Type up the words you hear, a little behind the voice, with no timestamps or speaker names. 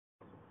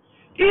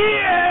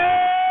Yeah!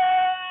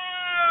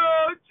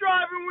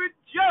 Driving with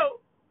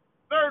Joe.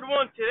 Third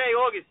one today,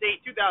 August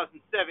 8,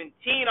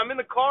 2017. I'm in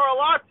the car a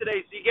lot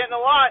today, so you're getting a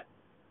lot.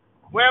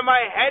 Where am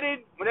I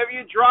headed? Whenever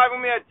you drive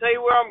with me, I tell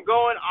you where I'm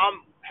going.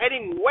 I'm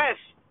heading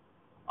west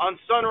on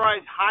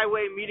Sunrise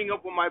Highway, meeting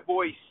up with my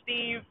boy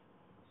Steve.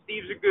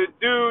 Steve's a good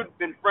dude.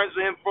 Been friends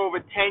with him for over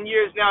 10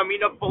 years now.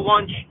 Meeting up for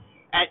lunch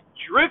at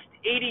Drift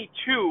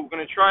 82. Going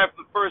to try it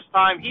for the first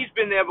time. He's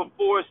been there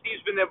before.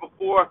 Steve's been there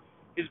before.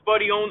 His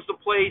buddy owns the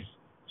place.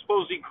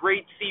 Supposedly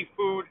great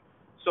seafood.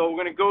 So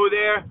we're going to go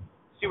there,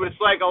 see what it's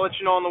like. I'll let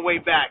you know on the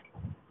way back.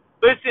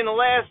 Listen, the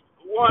last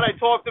one I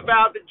talked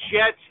about, the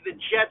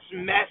Jets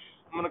mess.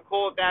 I'm going to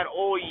call it that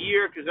all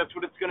year because that's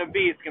what it's going to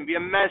be. It's going to be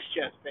a mess,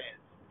 Jets fans.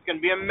 It's going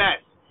to be a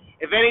mess.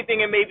 If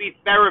anything, it may be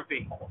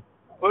therapy.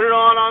 Put it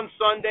on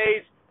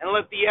Sundays and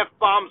let the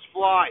F-bombs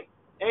fly.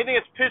 Anything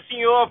that's pissing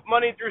you off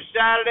Monday through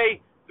Saturday,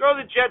 throw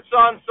the Jets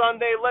on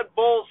Sunday. Let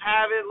Bowles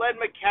have it. Let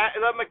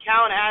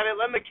McCown have it.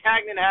 Let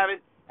McCagnon have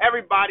it.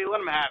 Everybody,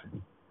 let them have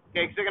it.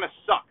 Okay, because they're going to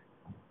suck.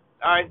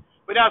 All right?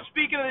 But now,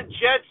 speaking of the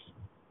Jets,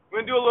 we're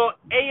going to do a little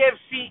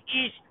AFC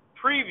East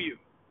preview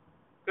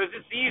because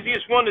it's the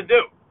easiest one to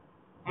do.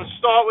 I'm going to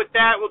start with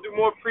that. We'll do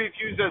more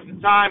previews as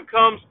the time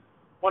comes.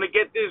 Want to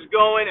get this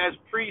going as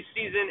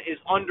preseason is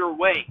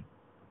underway.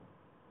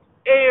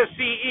 AFC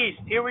East,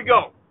 here we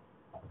go.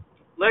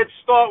 Let's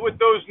start with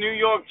those New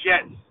York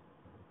Jets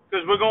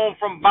because we're going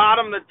from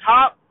bottom to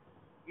top.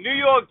 New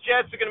York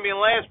Jets are going to be in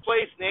last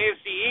place in the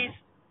AFC East.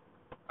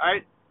 All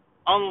right,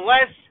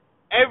 unless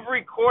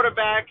every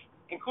quarterback,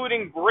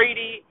 including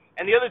Brady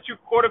and the other two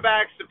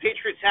quarterbacks the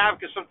Patriots have,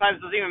 because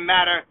sometimes it doesn't even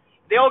matter,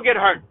 they all get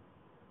hurt.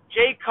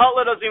 Jay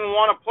Cutler doesn't even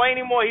want to play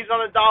anymore. He's on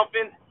the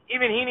Dolphins.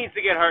 Even he needs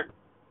to get hurt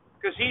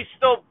because he's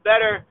still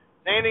better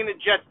than anything the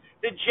Jets.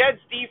 The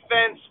Jets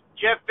defense,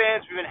 Jet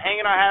fans, we've been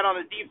hanging our hat on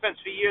the defense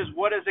for years.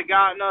 What has it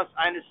gotten us?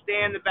 I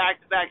understand the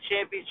back-to-back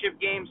championship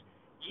games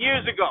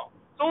years ago.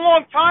 It's a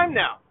long time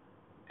now.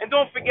 And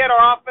don't forget,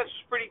 our offense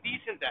was pretty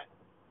decent then.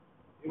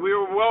 We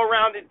were a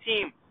well-rounded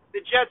team. The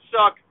Jets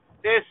suck.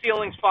 Their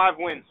ceiling's 5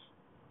 wins.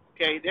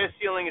 Okay, their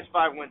ceiling is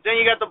 5 wins. Then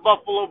you got the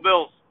Buffalo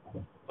Bills.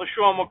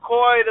 LaShawn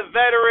McCoy, the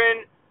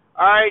veteran.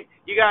 All right,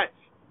 you got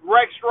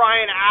Rex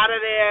Ryan out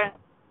of there.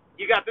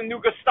 You got the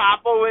new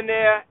Gestapo in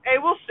there. Hey,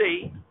 we'll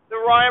see.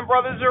 The Ryan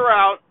brothers are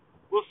out.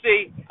 We'll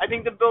see. I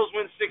think the Bills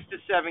win 6 to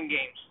 7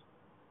 games.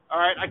 All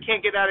right, I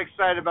can't get that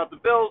excited about the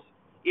Bills,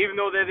 even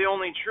though they're the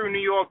only true New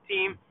York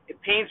team. It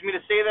pains me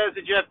to say that as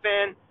a Jet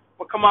fan,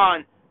 but come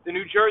on. The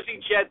New Jersey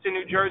Jets and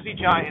New Jersey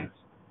Giants.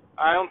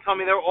 Don't tell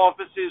me their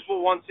offices were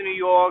once in New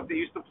York. They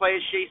used to play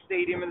at Shea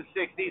Stadium in the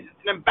 60s.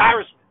 It's an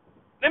embarrassment.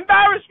 An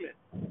embarrassment.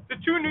 The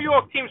two New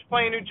York teams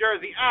play in New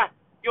Jersey.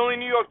 The only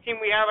New York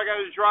team we have, I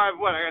got to drive,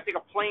 I got to take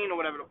a plane or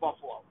whatever to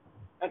Buffalo.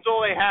 That's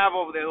all they have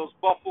over there, those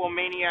Buffalo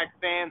Maniac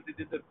fans. They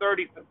did the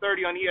 30 for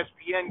 30 on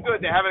ESPN.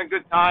 Good. They're having a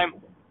good time.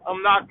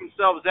 Knock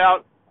themselves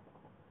out.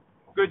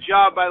 Good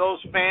job by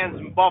those fans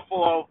in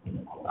Buffalo.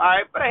 All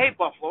right, but I hate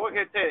Buffalo.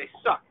 I got to tell you, they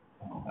suck.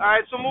 All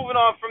right, so moving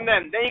on from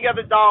them. Then you got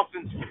the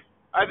Dolphins.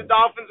 All right, the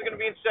Dolphins are going to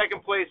be in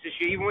second place this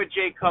year, even with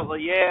Jay Cutler.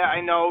 Yeah, I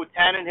know.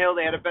 Tannenhill,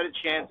 they had a better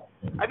chance.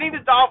 I think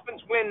the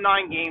Dolphins win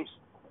 9 games.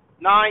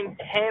 9,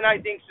 10, I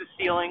think, is the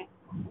ceiling.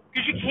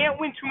 Because you can't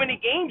win too many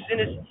games in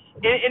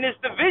this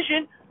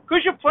division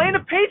because you're playing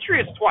the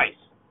Patriots twice.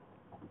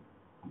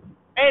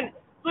 And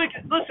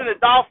listen,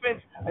 the Dolphins,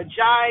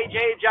 Ajayi,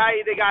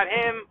 they got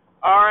him.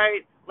 All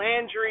right,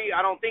 Landry,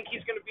 I don't think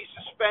he's going to be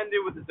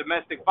suspended with the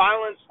domestic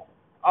violence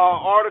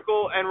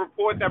article and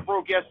report that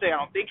broke yesterday. I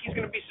don't think he's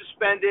going to be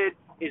suspended.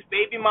 His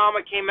baby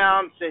mama came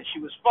out and said she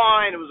was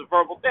fine. It was a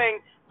verbal thing.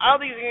 I don't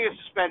think he's going to get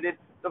suspended.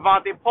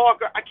 Devontae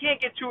Parker, I can't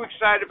get too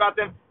excited about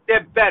them.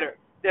 They're better.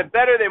 They're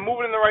better. They're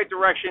moving in the right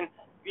direction.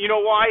 You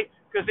know why?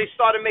 Because they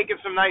started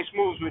making some nice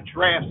moves with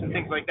drafts and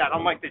things like that,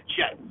 unlike the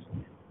Jets.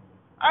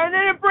 And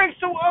then it brings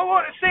to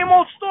the same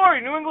old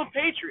story, New England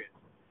Patriots.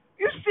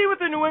 You see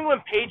what the New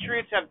England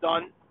Patriots have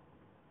done?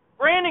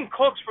 Brandon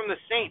Cooks from the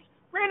Saints.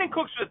 Brandon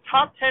Cooks was a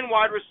top 10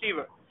 wide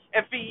receiver.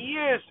 And for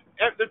years,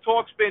 the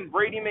talk's been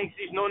Brady makes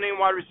these no-name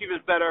wide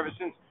receivers better ever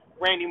since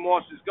Randy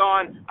Moss is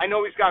gone. I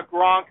know he's got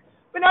Gronk.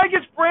 But now he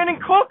gets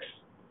Brandon Cooks.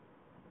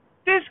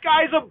 This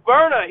guy's a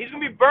burner. He's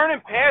going to be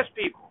burning past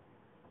people.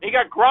 And you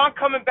got Gronk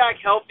coming back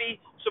healthy.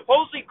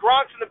 Supposedly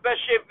Gronk's in the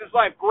best shape of his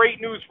life. Great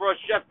news for us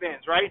Jet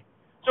fans, right?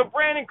 So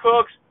Brandon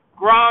Cooks,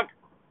 Gronk,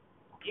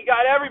 you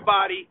got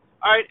everybody.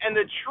 All right, and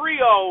the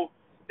trio,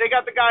 they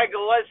got the guy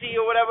Gillespie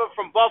or whatever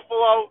from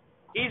Buffalo.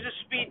 He's a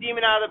speed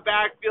demon out of the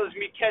backfield. He's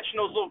going to be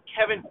catching those little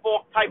Kevin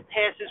Falk-type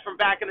passes from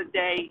back in the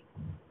day.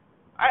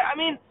 I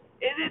mean,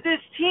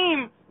 this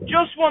team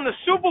just won the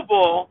Super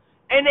Bowl,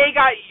 and they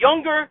got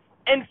younger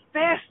and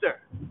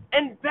faster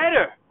and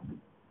better.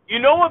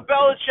 You know what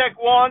Belichick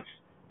wants?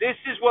 This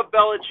is what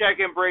Belichick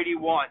and Brady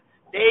want.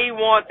 They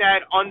want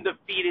that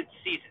undefeated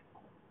season.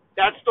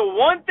 That's the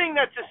one thing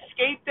that's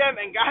escaped them.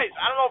 And, guys,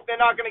 I don't know if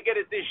they're not going to get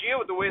it this year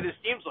with the way this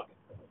team's looking.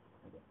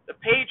 The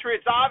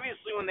Patriots,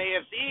 obviously, when they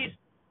AFC East.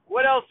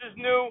 What else is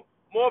new?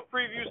 More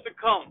previews to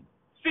come.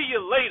 See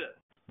you later.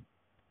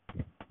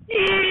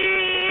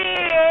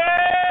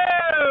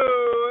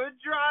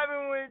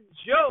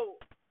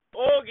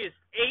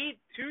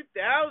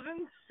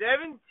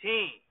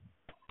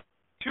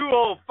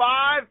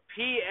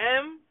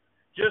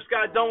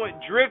 with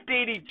Drift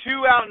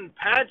 82 out in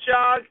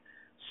Patchogue.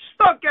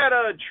 Stuck at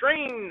a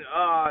train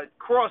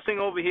crossing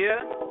over here.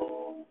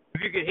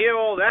 If you could hear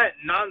all that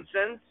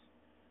nonsense.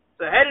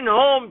 So heading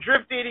home,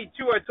 Drift 82,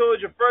 I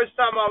told you, first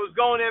time I was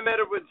going there,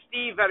 met up with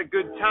Steve, had a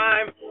good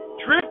time.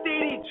 Drift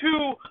 82,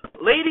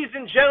 ladies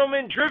and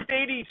gentlemen, Drift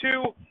 82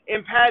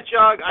 in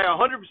Patchogue, I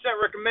 100%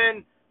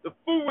 recommend. The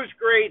food was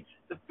great,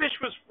 the fish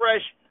was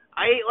fresh,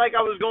 I ate like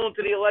I was going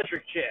to the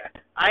electric chair.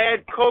 I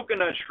had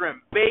coconut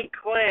shrimp, baked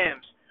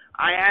clams,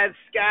 I had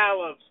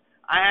scallops,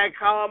 I had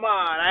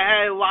calamari,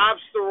 I had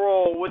lobster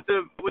roll with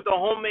the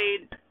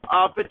homemade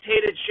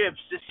potato chips,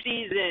 the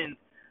seasoned.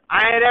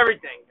 I had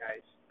everything,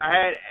 guys. I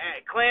had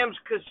clams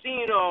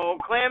casino,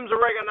 clams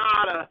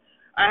oreganata.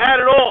 I had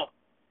it all.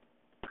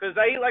 Because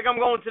I eat like I'm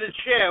going to the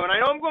chair. When I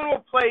know I'm going to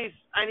a place,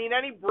 I need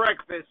any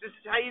breakfast. This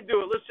is how you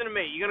do it. Listen to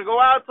me. You're going to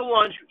go out to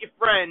lunch with your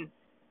friend.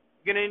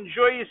 You're going to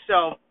enjoy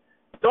yourself.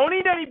 Don't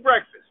eat any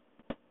breakfast.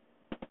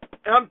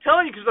 And I'm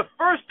telling you, because the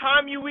first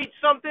time you eat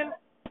something,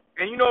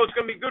 and you know it's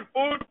going to be good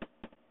food,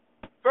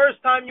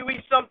 first time you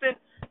eat something,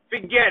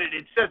 forget it.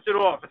 It sets it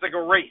off. It's like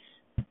a race.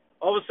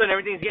 All of a sudden,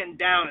 everything's getting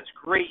down. It's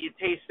great. You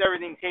taste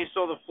everything. Taste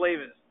all the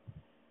flavors.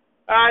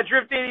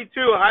 Drift 82,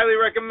 highly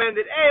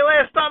recommended. Hey,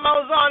 last time I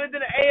was on, I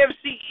did an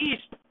AFC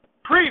East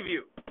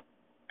preview.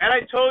 And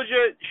I told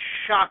you,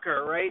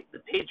 shocker, right? The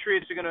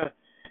Patriots are going to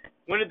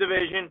win a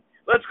division.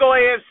 Let's go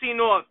AFC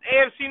North.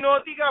 AFC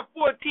North, you got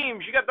 4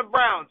 teams. You got the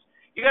Browns.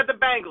 You got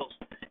the Bengals.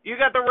 You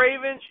got the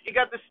Ravens. You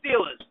got the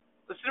Steelers.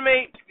 Listen to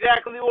me.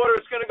 Exactly the order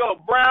it's going to go.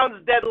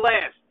 Browns dead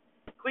last.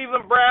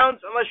 Cleveland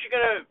Browns, unless you're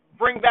going to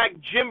bring back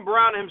Jim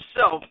Brown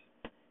himself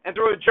and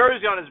throw a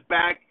jersey on his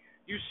back,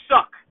 you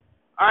suck.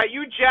 All right,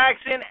 Hugh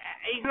Jackson,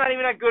 he's not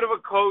even that good of a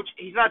coach.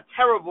 He's not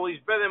terrible.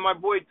 He's better than my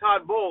boy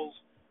Todd Bowles,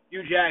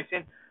 Hugh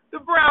Jackson. The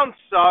Browns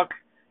suck.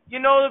 You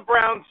know the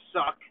Browns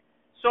suck.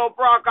 So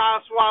Brock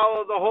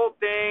Osweiler, the whole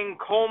thing,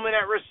 Coleman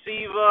at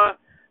receiver.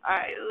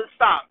 Let's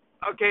stop.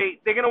 Okay,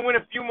 they're going to win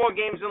a few more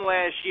games than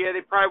last year.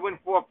 They probably win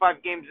 4 or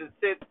 5 games. That's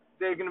it.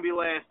 They're going to be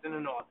last in the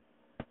North.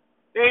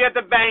 Then you got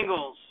the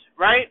Bengals,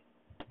 right?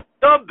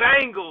 The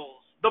Bengals,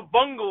 the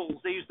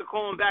Bungles, they used to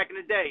call them back in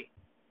the day.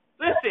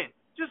 Listen,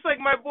 just like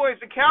my boys,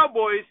 the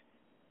Cowboys,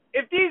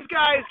 if these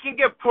guys can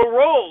get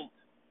paroled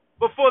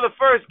before the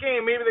first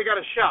game, maybe they got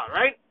a shot,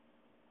 right?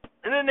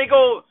 And then they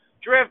go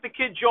draft the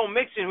kid Joe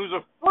Mixon, who's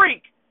a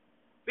freak.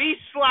 But he's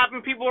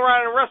slapping people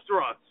around in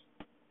restaurants.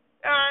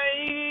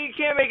 You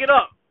can't make it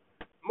up.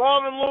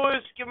 Marvin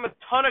Lewis, give him a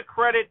ton of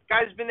credit.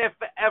 Guy's been there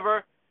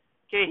forever.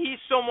 Okay,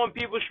 he's someone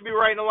people should be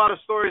writing a lot of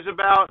stories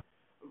about.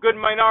 A good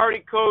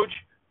minority coach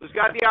who's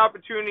got the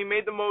opportunity,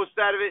 made the most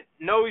out of it.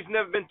 No, he's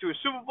never been to a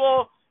Super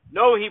Bowl.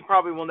 No, he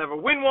probably will never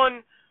win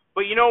one.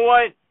 But you know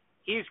what?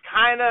 He's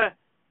kind of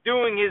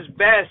doing his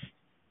best,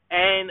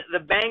 and the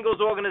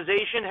Bengals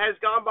organization has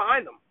gone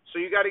behind them. So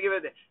you got to give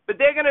it. But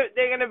they're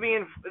gonna be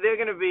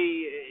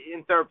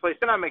in third place.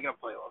 They're not making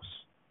the playoffs.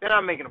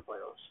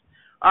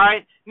 All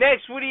right.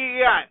 Next, what do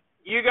you got?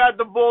 You got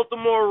the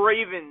Baltimore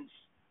Ravens.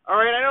 All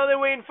right. I know they're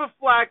waiting for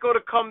Flacco to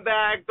come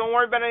back. Don't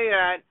worry about any of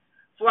that.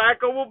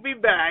 Flacco will be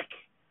back.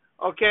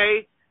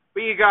 Okay,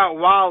 but you got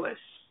Wallace.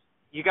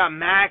 You got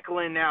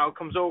Macklin now,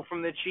 comes over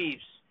from the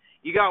Chiefs.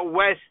 You got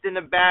West in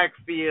the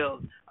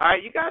backfield. All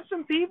right, you got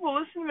some people.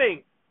 Listen to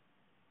me.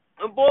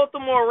 The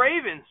Baltimore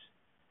Ravens.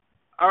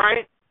 All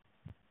right,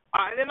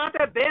 they're not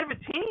that bad of a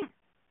team.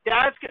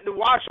 That's to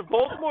watch. The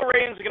Baltimore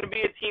Ravens are going to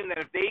be a team that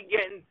if they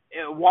get in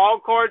a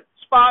wild card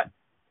spot,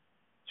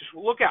 just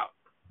look out.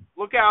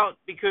 Look out,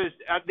 because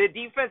their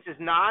defense is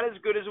not as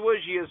good as it was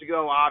years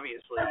ago,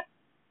 obviously.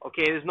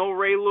 Okay, there's no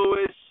Ray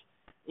Lewis,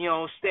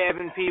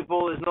 stabbing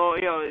people. There's no,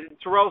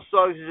 Terrell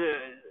Suggs is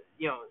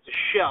it's a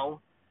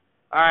shell.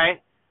 All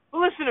right?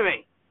 But listen to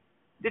me.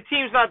 The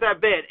team's not that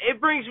bad.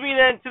 It brings me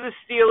then to the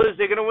Steelers.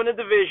 They're going to win the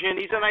division.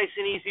 These are nice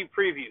and easy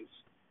previews,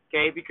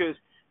 okay, because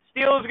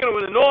Steelers are going to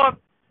win the North.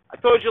 I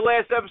told you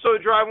last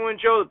episode, Driving with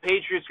Joe, the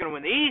Patriots are going to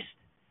win the East.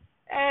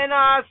 And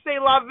say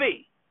la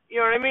vie. You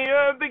know what I mean?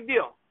 Big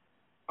deal.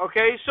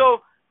 Okay,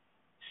 so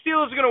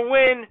Steelers are going to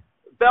win.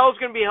 Bell's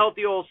going to be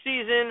healthy all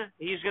season.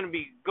 He's going to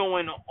be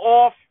going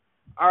off.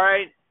 All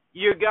right.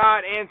 You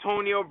got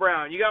Antonio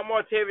Brown. You got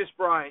Martavis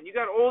Bryant. You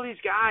got all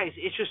these guys.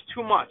 It's just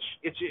too much.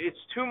 It's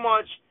too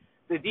much.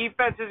 The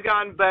defense has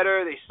gotten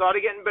better. They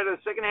started getting better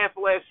the second half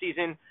of last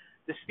season.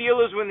 The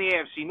Steelers win the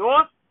AFC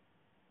North.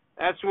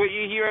 That's what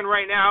you're hearing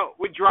right now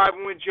with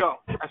Driving with Joe.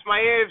 That's my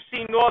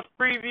AFC North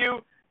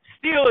preview.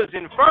 Steelers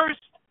in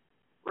first.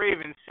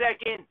 Ravens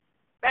second.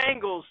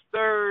 Bengals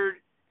third.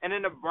 And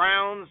then the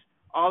Browns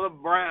are the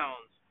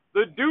Browns.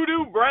 The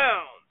doo-doo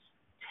Browns.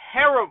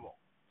 Terrible.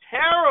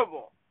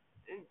 Terrible.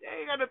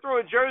 You got to throw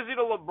a jersey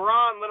to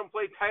LeBron, let him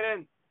play tight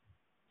end.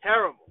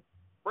 Terrible.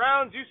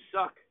 Browns, you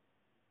suck.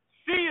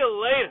 See you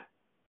later.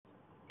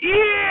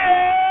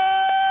 Yeah!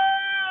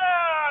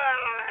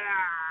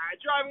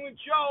 Driving with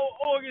Joe,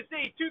 August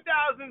 8,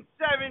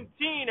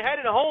 2017,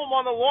 headed home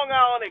on the Long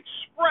Island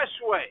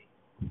Expressway.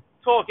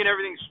 Talking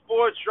everything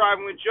sports,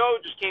 Driving with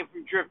Joe, just came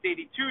from Drift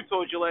 82,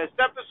 told you last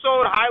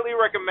episode, highly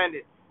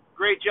recommended.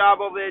 Great job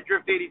over there,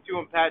 Drift 82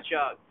 and Pat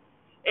Jog.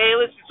 Hey,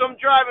 listen, so I'm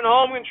driving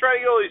home. I'm going to try to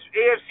get all these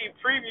AFC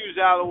previews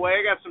out of the way.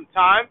 I got some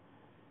time.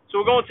 So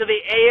we're going to the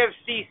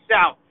AFC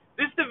South.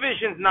 This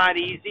division's not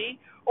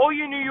easy. All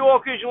you New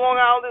Yorkers, you Long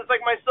Islanders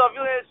like myself,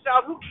 you're in the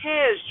South. Who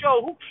cares,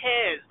 Joe? Who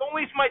cares? Don't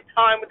waste my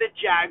time with the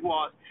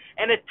Jaguars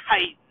and the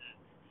Titans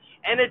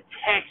and the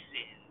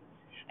Texans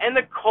and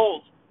the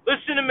Colts.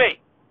 Listen to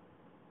me.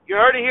 You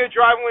heard it here,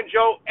 Driving with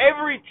Joe.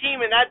 Every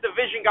team in that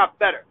division got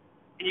better.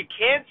 And you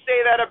can't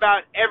say that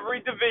about every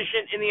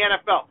division in the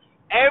NFL.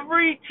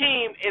 Every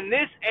team in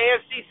this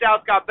AFC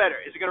South got better.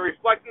 Is it going to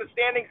reflect in the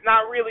standings?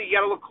 Not really. You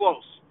got to look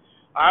close.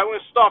 All right,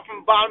 we're going to start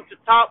from bottom to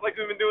top like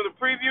we've been doing the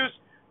previews.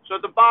 So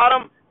at the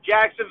bottom,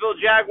 Jacksonville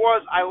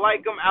Jaguars. I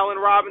like them.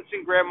 Allen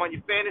Robinson, grab him on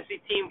your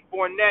fantasy team.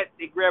 Fournette,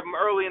 they grab him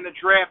early in the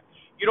draft.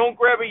 You don't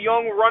grab a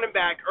young running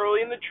back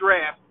early in the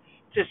draft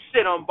to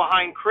sit on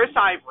behind Chris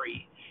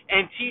Ivory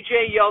and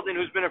T.J. Yeldon,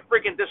 who's been a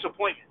freaking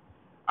disappointment.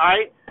 All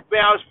right?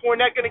 Now, is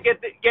Fournette going to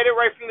get it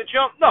right from the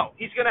jump? No.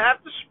 He's going to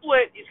have to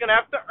split. He's going to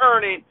have to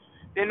earn it.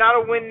 They're not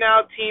a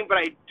win-now team, but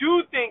I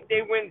do think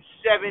they win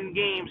 7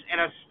 games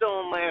and are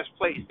still in last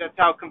place. That's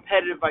how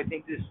competitive I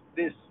think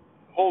this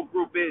whole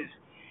group is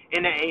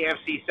in the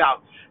AFC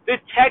South.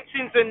 The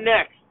Texans are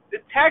next.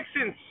 The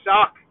Texans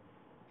suck.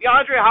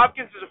 DeAndre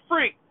Hopkins is a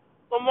freak.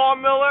 Lamar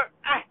Miller,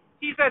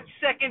 he's that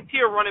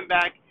second-tier running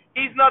back.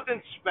 He's nothing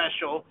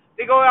special.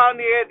 They go out in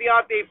the air,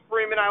 Deontay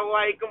Freeman. I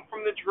like him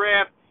from the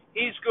draft.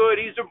 He's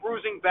good. He's a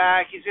bruising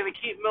back. He's going to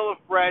keep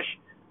Miller fresh.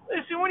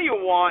 Listen, what do you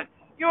want?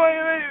 You're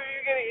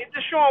gonna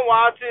Deshaun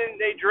Watson,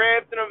 they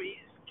drafted him.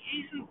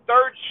 He's in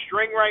third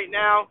string right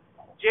now.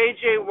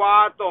 J.J.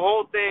 Watt, the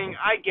whole thing.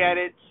 I get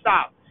it.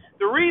 Stop.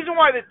 The reason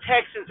why the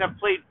Texans have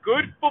played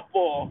good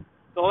football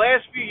the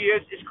last few years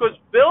is because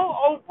Bill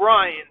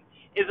O'Brien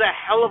is a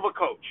hell of a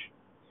coach.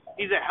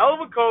 He's a hell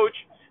of a coach.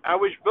 I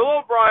wish Bill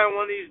O'Brien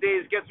one of these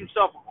days gets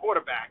himself a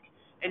quarterback.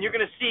 And you're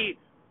going to see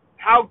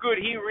how good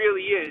he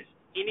really is.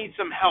 He needs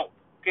some help.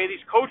 Okay,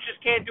 these coaches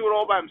can't do it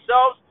all by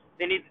themselves.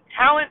 They need the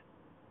talent.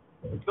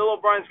 Bill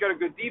O'Brien's got a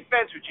good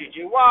defense with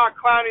J.J. Watt,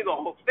 Clowney, the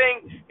whole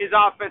thing. His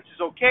offense is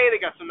okay. They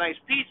got some nice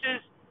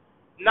pieces.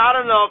 Not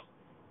enough.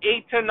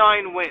 8 to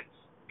 9 wins.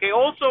 Okay,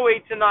 also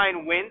 8 to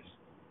 9 wins.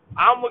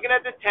 I'm looking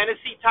at the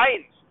Tennessee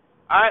Titans.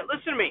 All right,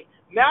 listen to me.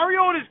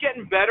 Mariota's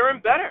getting better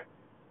and better.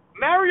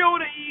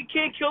 Mariota, you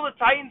can't kill the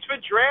Titans for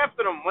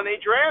drafting him when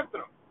they drafted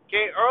him.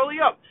 Okay,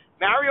 early up.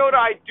 Mariota,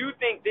 I do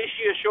think this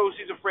year shows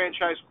he's a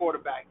franchise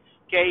quarterback.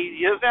 Okay,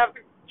 he doesn't have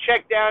to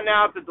check down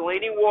now to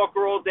Delaney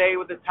Walker all day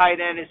with the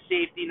tight end, his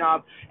safety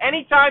knob.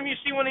 Anytime you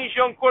see one of these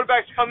young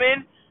quarterbacks come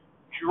in,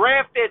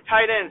 draft their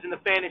tight ends in the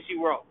fantasy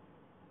world.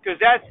 Because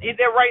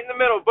they're right in the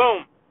middle.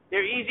 Boom.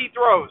 They're easy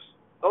throws.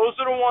 Those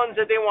are the ones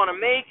that they want to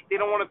make. They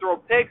don't want to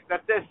throw picks.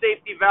 That's their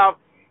safety valve.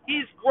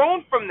 He's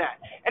grown from that.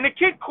 And the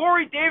kid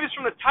Corey Davis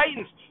from the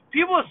Titans,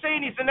 people are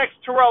saying he's the next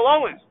Terrell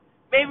Owens.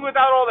 Maybe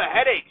without all the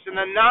headaches and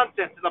the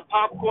nonsense and the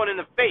popcorn in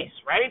the face,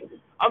 right?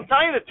 I'm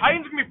telling you, the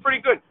Titans are going to be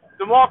pretty good.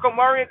 DeMarco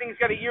Murray, I think he's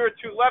got a year or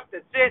 2 left.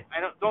 That's it.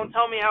 Don't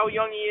tell me how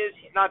young he is.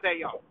 He's not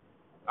that young.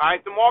 All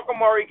right, DeMarco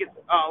Murray gets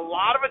a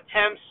lot of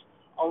attempts,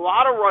 a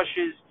lot of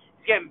rushes.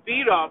 He's getting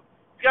beat up.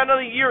 He's got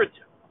another year or 2.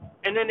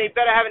 And then they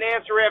better have an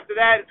answer after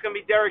that. It's going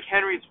to be Derrick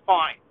Henry. It's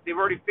fine. They've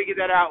already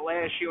figured that out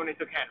last year when they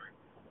took Henry.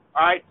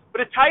 All right?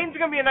 But the Titans are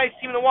going to be a nice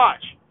team to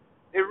watch.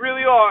 They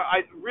really are.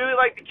 I really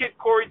like the kid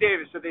Corey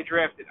Davis that they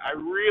drafted. I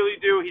really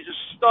do. He's a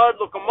stud.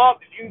 Look him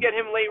up. If you can get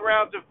him late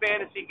rounds in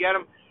fantasy, get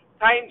him.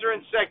 Titans are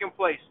in second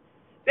place.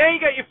 Then you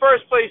got your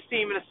first place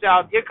team in the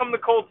South. Here come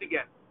the Colts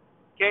again.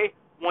 Okay?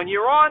 1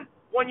 year on,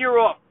 1 year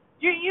off.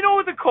 You know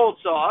what the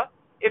Colts are.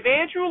 If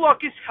Andrew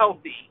Luck is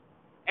healthy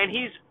and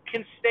he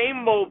can stay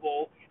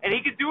mobile and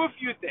he can do a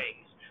few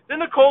things, then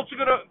the Colts are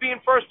going to be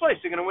in first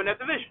place. They're going to win that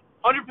division.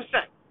 100%.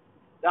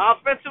 The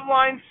offensive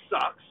line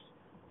sucks.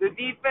 The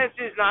defense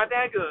is not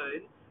that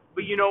good.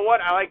 But you know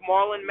what? I like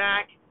Marlon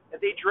Mack that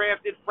they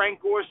drafted.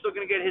 Frank Gore's still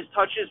going to get his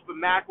touches, but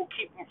Mack will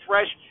keep him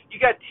fresh. You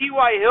got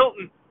T.Y.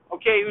 Hilton,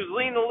 okay, who's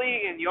leading the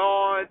league in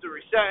yards or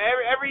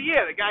reception every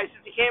year. The guy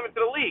since he came into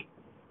the league.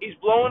 He's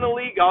blowing the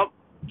league up.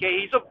 Okay,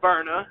 he's a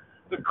burner.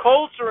 The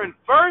Colts are in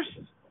first.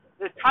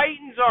 The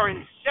Titans are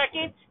in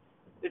second.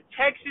 The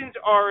Texans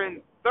are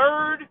in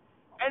third.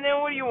 And then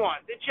what do you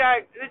want? The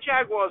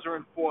Jaguars are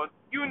in fourth.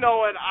 You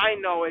know it. I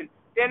know it.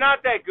 They're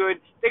not that good.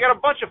 They got a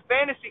bunch of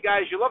fantasy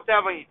guys you love to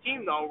have on your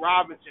team, though.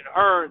 Robinson,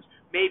 Hearns,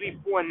 maybe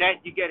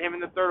Fournette. You get him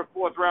in the 3rd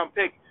or 4th round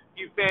pick.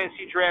 You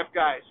fantasy draft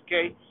guys,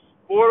 okay?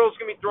 Bortles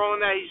going to be throwing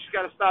that. He's just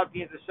got to stop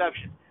the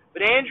interception.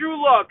 But Andrew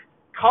Luck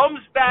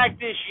comes back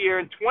this year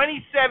in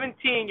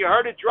 2017. You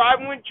heard it,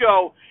 Driving with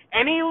Joe,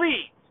 and he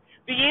leads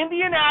the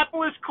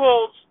Indianapolis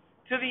Colts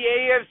to the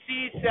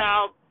AFC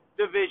South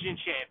Division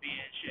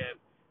Championship.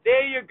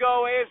 There you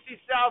go,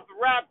 AFC South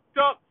wrapped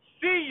up.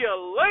 See you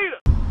later.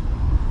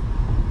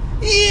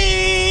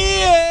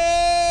 Yeah!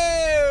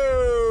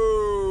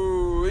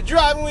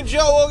 Driving with Joe,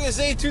 August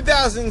 8,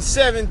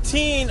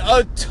 2017.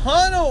 A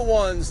ton of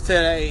ones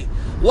today.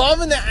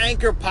 Loving the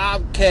Anchor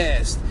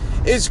podcast.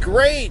 It's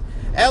great.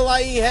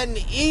 LIE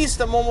heading east.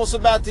 I'm almost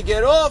about to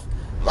get off.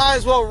 might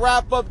as well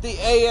wrap up the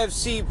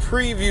AFC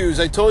previews.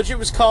 I told you it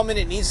was coming.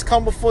 It needs to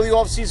come before the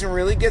offseason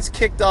really gets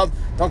kicked up.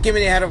 Don't give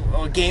me ahead of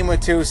a game or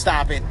two.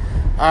 Stop it.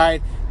 All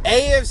right.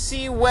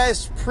 AFC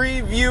West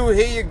preview.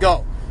 Here you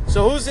go.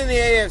 So who's in the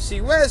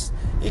AFC West?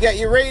 You got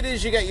your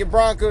Raiders, you got your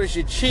Broncos,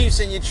 your Chiefs,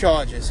 and your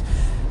Chargers.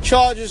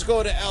 Chargers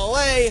go to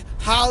L.A.,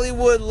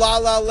 Hollywood, La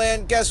La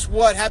Land. Guess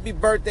what? Happy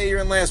birthday.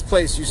 You're in last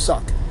place. You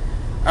suck.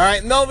 All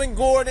right. Melvin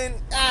Gordon,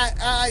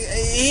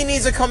 he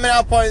needs a coming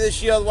out party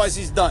this year. Otherwise,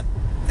 he's done.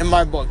 In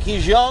my book,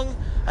 he's young.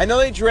 I know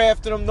they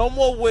drafted him. No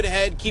more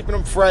Woodhead, keeping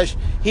him fresh.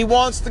 He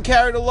wants to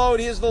carry the load.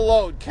 Here's the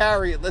load.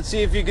 Carry it. Let's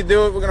see if you can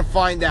do it. We're going to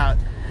find out.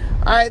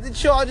 All right, the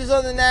Chargers,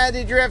 other than that,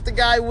 they draft the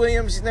guy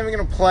Williams. He's never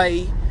going to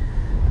play.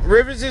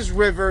 Rivers is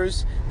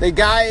Rivers. The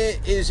guy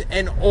is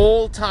an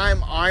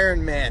all-time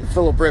Iron Man,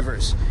 Phillip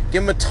Rivers.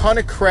 Give him a ton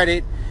of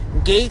credit.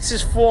 Gates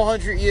is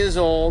 400 years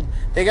old.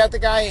 They got the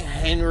guy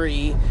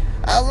Henry.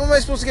 What am I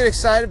supposed to get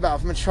excited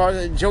about from a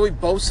Charger? Joey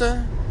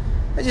Bosa?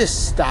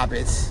 Just stop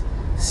it.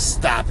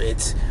 Stop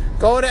it.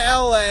 Go to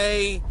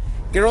L.A.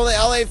 Get all the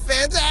L.A.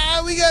 fans.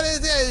 We got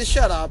to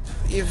shut up.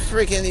 You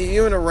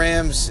and the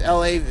Rams,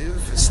 L.A.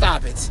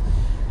 Stop it.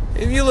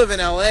 If you live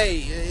in L.A.,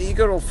 you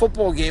go to a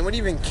football game. What do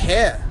you even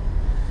care?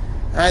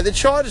 All right, the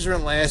Chargers are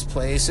in last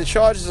place. The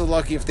Chargers are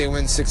lucky if they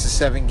win 6 or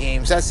 7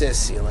 games. That's their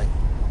ceiling.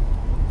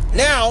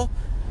 Now,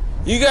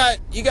 you got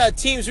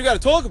teams we got to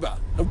talk about.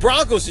 The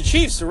Broncos, the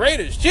Chiefs, the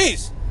Raiders.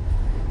 Jeez,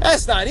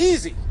 that's not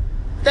easy.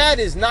 That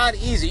is not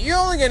easy. You're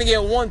only going to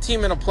get one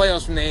team in the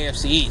playoffs from the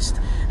AFC East.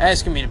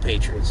 That's going to be the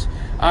Patriots.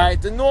 All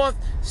right, the North,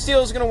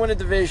 Steelers going to win a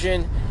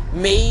division.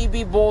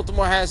 Maybe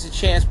Baltimore has a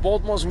chance.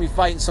 Baltimore's going to be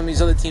fighting some of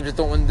these other teams that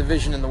don't win the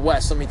division in the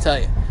West, let me tell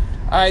you.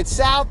 All right,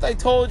 South, I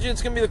told you,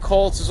 it's going to be the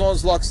Colts as long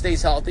as Luck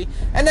stays healthy.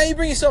 And now you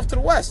bring yourself to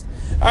the West.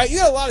 All right, you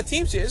got a lot of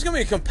teams here. It's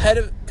going to be a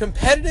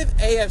competitive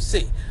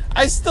AFC.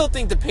 I still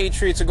think the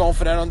Patriots are going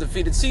for that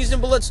undefeated season,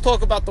 but let's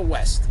talk about the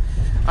West.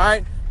 All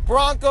right,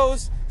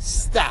 Broncos,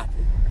 stop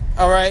it.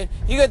 All right,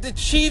 you got the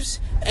Chiefs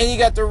and you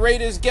got the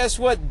Raiders. Guess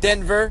what?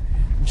 Denver,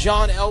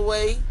 John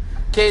Elway.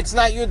 Okay, it's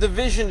not your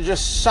division to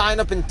just sign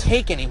up and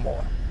take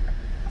anymore.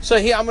 So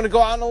here, I'm going to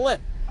go out on a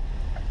limb.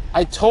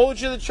 I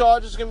told you the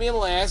Chargers are going to be in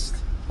last,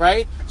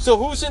 right? So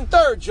who's in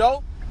third,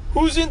 Joe?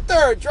 Who's in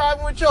third?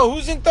 Driving with Joe.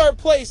 Who's in third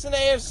place in the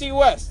AFC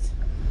West?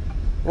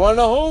 You want to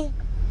know who?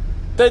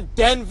 The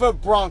Denver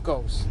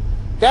Broncos.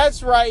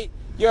 That's right.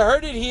 You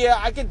heard it here.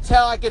 I could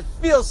tell. I could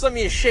feel some of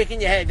you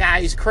shaking your head. Nah,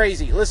 he's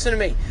crazy. Listen to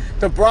me.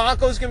 The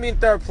Broncos going to be in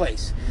third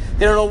place.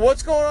 They don't know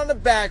what's going on in the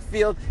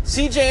backfield.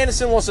 C.J.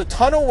 Anderson lost a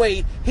ton of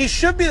weight. He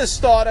should be the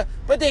starter,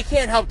 but they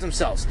can't help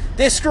themselves.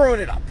 They're screwing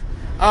it up.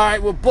 All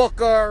right, with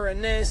Booker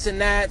and this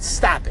and that.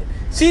 Stop it.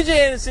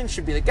 C.J. Anderson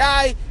should be the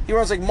guy. He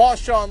runs like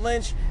Marshawn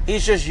Lynch.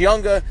 He's just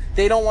younger.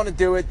 They don't want to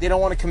do it. They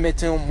don't want to commit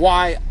to him.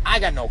 Why? I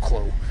got no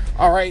clue.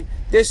 All right?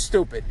 They're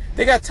stupid.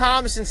 They got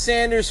Thomas and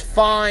Sanders,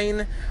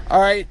 fine. All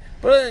right?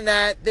 But other than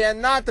that, they're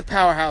not the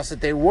powerhouse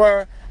that they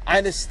were. I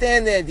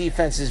understand their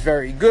defense is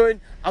very good.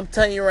 I'm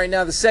telling you right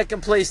now, the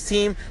second-place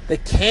team, the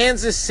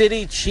Kansas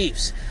City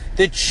Chiefs.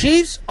 The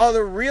Chiefs are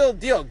the real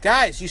deal.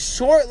 Guys, you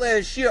saw it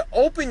last year.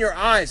 Open your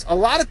eyes. A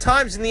lot of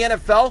times in the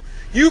NFL,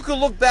 you can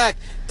look back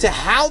to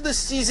how the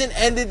season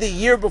ended the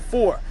year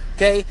before.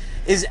 Okay?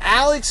 Is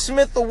Alex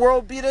Smith the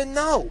world beater?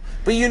 No.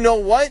 But you know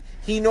what?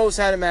 He knows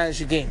how to manage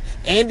the game.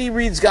 Andy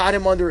Reid's got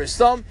him under his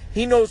thumb.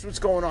 He knows what's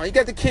going on. You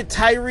got the kid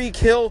Tyreek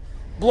Hill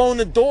blowing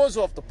the doors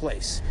off the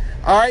place.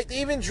 All right?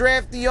 They even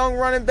draft the young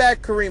running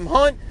back Kareem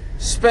Hunt,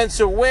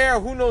 Spencer Ware.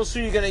 Who knows who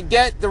you're going to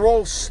get? They're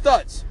all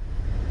studs.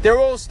 They're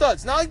all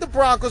studs. Not like the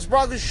Broncos.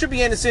 Broncos should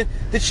be Anderson.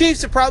 The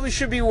Chiefs, it probably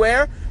should be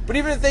Ware. But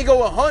even if they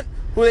go with Hunt,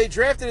 who they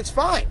drafted, it's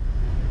fine.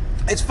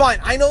 It's fine.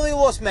 I know they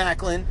lost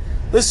Macklin.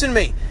 Listen to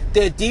me.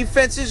 Their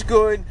defense is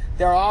good.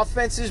 Their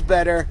offense is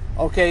better.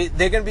 Okay,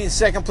 they're going to be in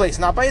second place.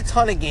 Not by a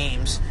ton of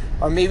games.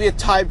 Or maybe a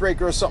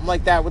tiebreaker or something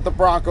like that with the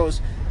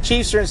Broncos.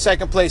 Chiefs are in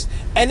second place.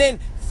 And then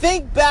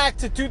think back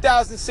to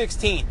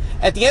 2016.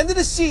 At the end of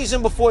the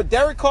season, before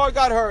Derek Carr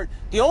got hurt,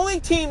 the only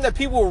team that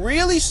people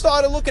really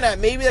started looking at,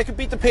 maybe that could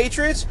beat the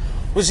Patriots,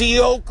 was the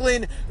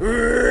Oakland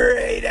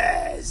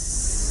Raiders.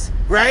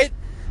 Right?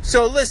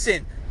 So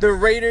listen, the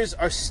Raiders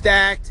are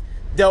stacked.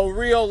 Del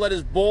Rio let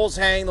his balls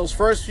hang those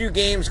first few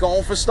games,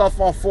 going for stuff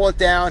on fourth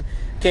down.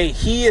 Okay,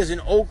 he is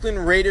an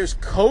Oakland Raiders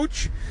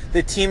coach.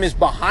 The team is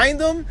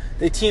behind him.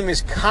 The team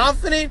is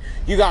confident.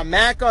 You got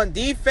Mack on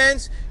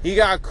defense. You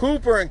got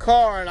Cooper and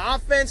Carr on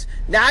offense.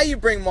 Now you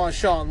bring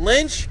Marshawn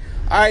Lynch.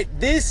 All right,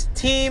 this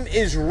team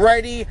is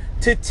ready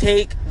to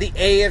take the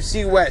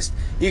AFC West.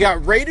 You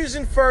got Raiders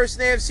in first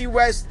in the AFC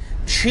West,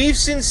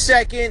 Chiefs in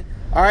second.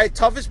 All right,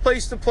 toughest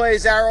place to play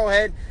is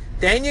Arrowhead.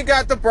 Then you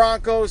got the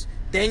Broncos.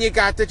 Then you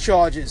got the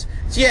Chargers.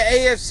 It's your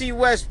AFC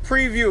West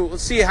preview.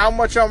 Let's see how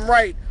much I'm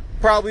right.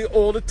 Probably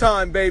all the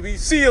time, baby.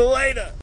 See you later.